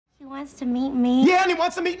wants to meet me? Yeah, and he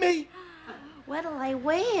wants to meet me. What'll I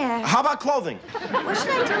wear? How about clothing? What should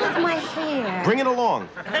I do with my hair? Bring it along.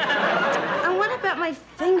 And what about my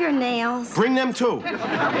fingernails? Bring them too.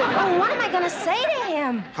 Oh, what am I gonna say to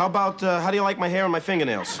him? How about, how do you like my hair and my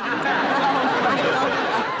fingernails? Plaza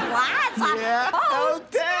Yeah,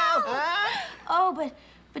 hotel, huh? Oh,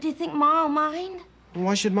 but do you think Ma will mind?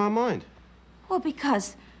 Why should Mom mind? Well,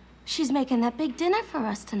 because she's making that big dinner for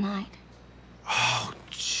us tonight. Oh,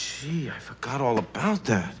 gee, I forgot all about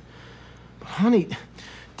that. But, honey,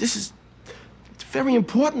 it's very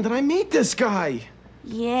important that I meet this guy.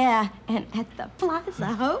 Yeah, and at the Plaza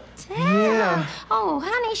Hotel. Yeah. Oh,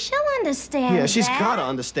 honey, she'll understand. Yeah, she's that. gotta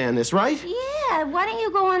understand this, right? Yeah, why don't you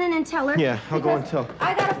go on in and tell her? Yeah, I'll go and tell.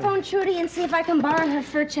 I gotta phone Trudy and see if I can borrow her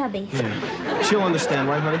fur chubby. Yeah. She'll understand,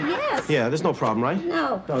 right, honey? Yes. Yeah, there's no problem, right?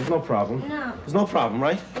 No. No, there's no problem. No. There's no problem,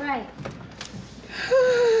 right? Right.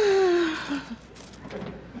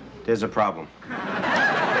 There's a problem.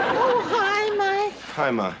 Oh, hi, Mike. Hi,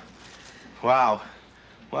 Ma. Wow.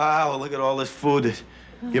 Wow, look at all this food that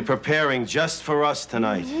you're preparing just for us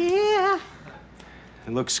tonight. Yeah.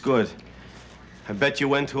 It looks good. I bet you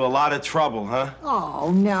went to a lot of trouble, huh?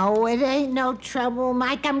 Oh, no, it ain't no trouble,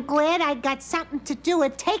 Mike. I'm glad I got something to do.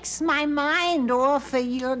 It takes my mind off of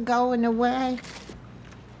your going away.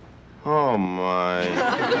 Oh, my.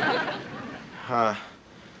 I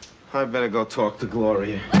better go talk to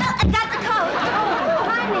Gloria. Well, I got the coat. Oh,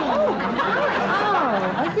 honey.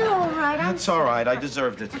 Oh, are you all right? That's all right. I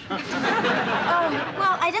deserved it.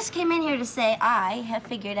 Well, I just came in here to say I have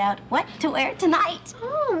figured out what to wear tonight.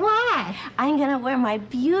 Oh, what? I'm gonna wear my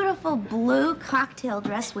beautiful blue cocktail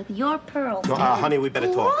dress with your pearls. No, honey, we better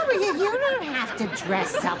talk. Gloria, you don't have to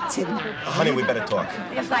dress up tonight. Honey, we better talk.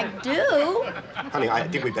 If I do. Honey, I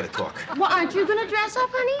think we better talk. Well, aren't you gonna dress up,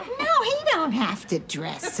 honey? No, he don't have to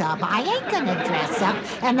dress up. I ain't gonna dress up,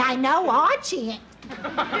 and I know Archie ain't.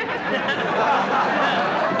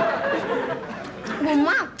 Well,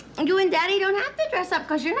 Mom, you and Daddy don't have to dress up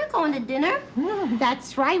because you're not going to dinner.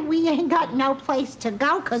 That's right. We ain't got no place to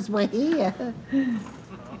go because we're here.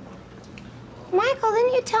 Michael,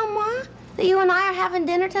 didn't you tell Ma that you and I are having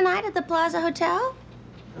dinner tonight at the Plaza Hotel?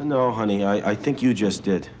 No, honey, I think you just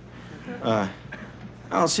did.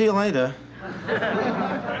 I'll see you later.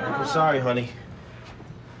 I'm sorry, honey.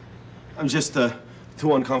 I'm just,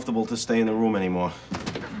 too uncomfortable to stay in the room anymore.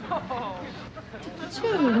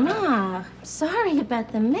 Gee, Ma, sorry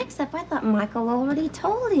about the mix-up. I thought Michael already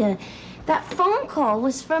told you. That phone call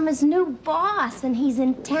was from his new boss, and he's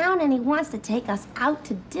in town, and he wants to take us out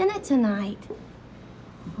to dinner tonight.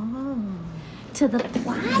 Oh. To the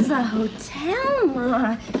Plaza Hotel,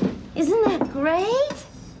 Ma. Isn't that great?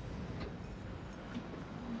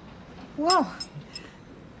 Well,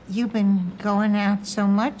 you've been going out so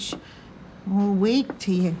much all week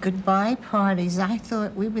to your goodbye parties. I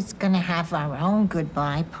thought we was gonna have our own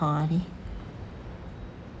goodbye party.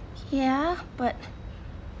 Yeah, but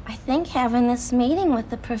I think having this meeting with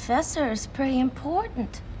the professor is pretty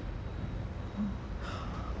important.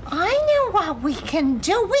 I know what we can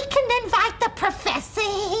do. We can invite the professor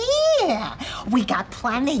here. We got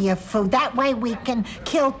plenty of food. That way we can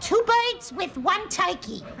kill 2 birds with 1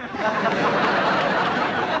 turkey.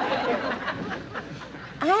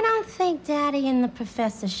 I don't think Daddy and the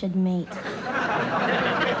professor should meet.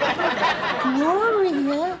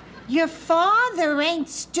 Gloria, your father ain't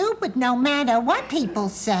stupid no matter what people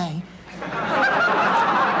say.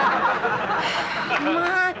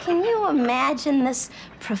 Ma, can you imagine this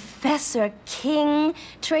Professor King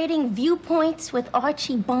trading viewpoints with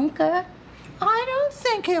Archie Bunker? I don't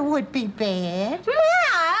think it would be bad.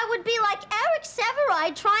 Yeah, it would be like Eric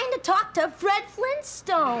Severide trying to talk to Fred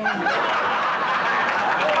Flintstone.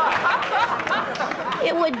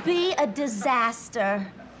 It would be a disaster.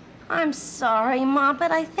 I'm sorry, Ma,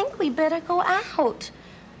 but I think we better go out.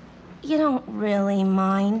 You don't really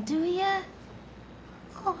mind, do you?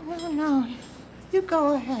 Oh, no. You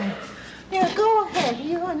go ahead. Yeah, go ahead.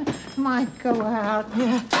 You and Mike go out.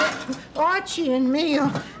 Yeah. Archie and me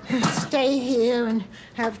will stay here and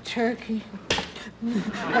have turkey. And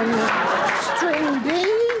string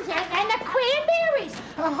beans and the cranberries.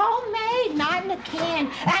 Homemade, not in a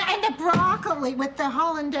can. And the broccoli with the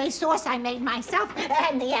hollandaise sauce I made myself.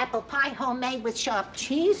 And the apple pie homemade with sharp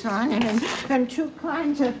cheese on it. And 2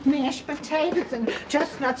 kinds of mashed potatoes and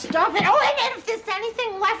chestnut stuffing. Oh, and if there's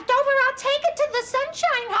anything left over, I'll take it to the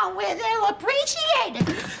Sunshine Home where they'll appreciate it.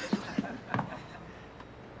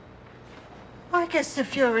 I guess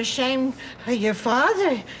if you're ashamed of your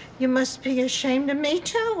father, you must be ashamed of me,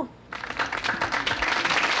 too.